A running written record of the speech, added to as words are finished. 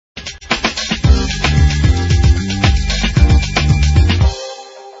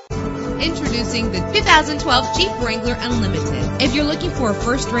Introducing the 2012 Jeep Wrangler Unlimited. If you're looking for a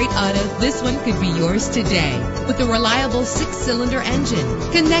first-rate auto, this one could be yours today. With a reliable 6-cylinder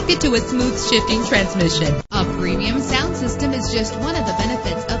engine connected to a smooth shifting transmission. A premium sound system is just one of the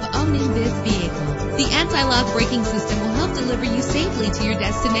benefits of owning this vehicle. The anti-lock braking system will help deliver you safely to your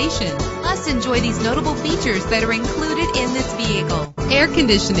destination. Plus, enjoy these notable features that are included in this vehicle: air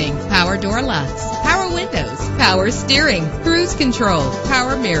conditioning, power door locks, power windows, power steering, cruise control,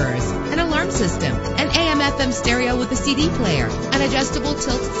 power mirrors, an alarm system, an AM/FM stereo with a CD player, an adjustable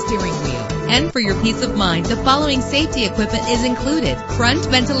tilt steering wheel. And for your peace of mind, the following safety equipment is included: front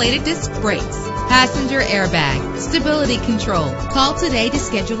ventilated disc brakes, passenger airbag, stability control. Call today to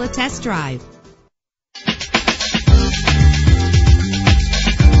schedule a test drive.